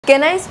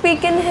Can I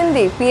speak in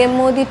Hindi? PM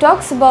Modi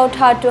talks about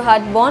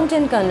heart-to-heart bond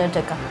in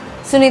Karnataka.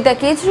 Sunita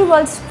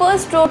Kejriwal's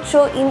first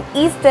roadshow in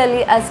East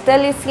Delhi as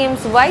Delhi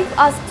CM's wife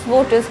asks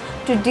voters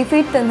to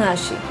defeat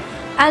Tanhashi.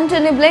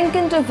 Antony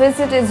Blinken to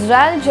visit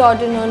Israel,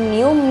 Jordan on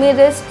new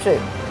Middle-East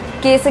trip.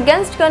 Case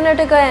against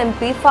Karnataka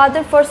MP,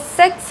 father for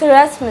sex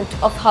harassment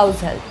of house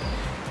help.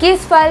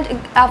 Case filed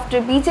after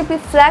BJP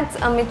flags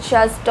Amit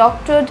Shah's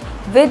doctored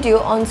video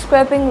on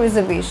scrapping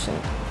reservation.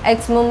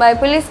 Ex-Mumbai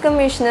Police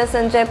Commissioner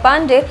Sanjay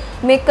Pandey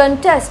may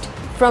contest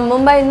from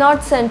Mumbai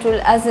North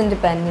Central as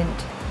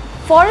independent.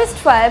 Forest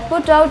fire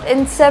put out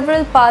in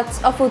several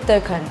parts of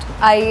Uttarakhand.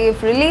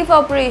 IAF relief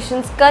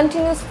operations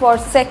continues for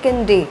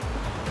second day.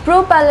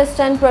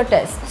 Pro-Palestine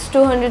protests.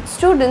 200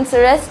 students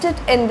arrested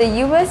in the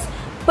US.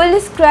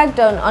 Police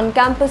crackdown on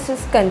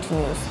campuses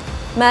continues.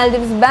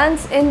 Maldives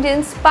bans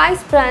Indian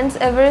spice brands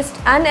Everest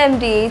and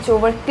MDH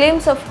over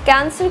claims of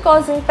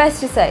cancer-causing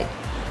pesticide.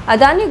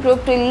 Adani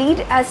Group to lead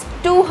as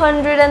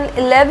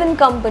 211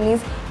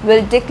 companies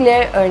will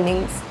declare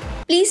earnings.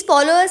 Please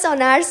follow us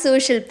on our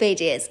social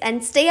pages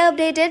and stay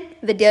updated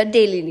with your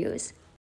daily news.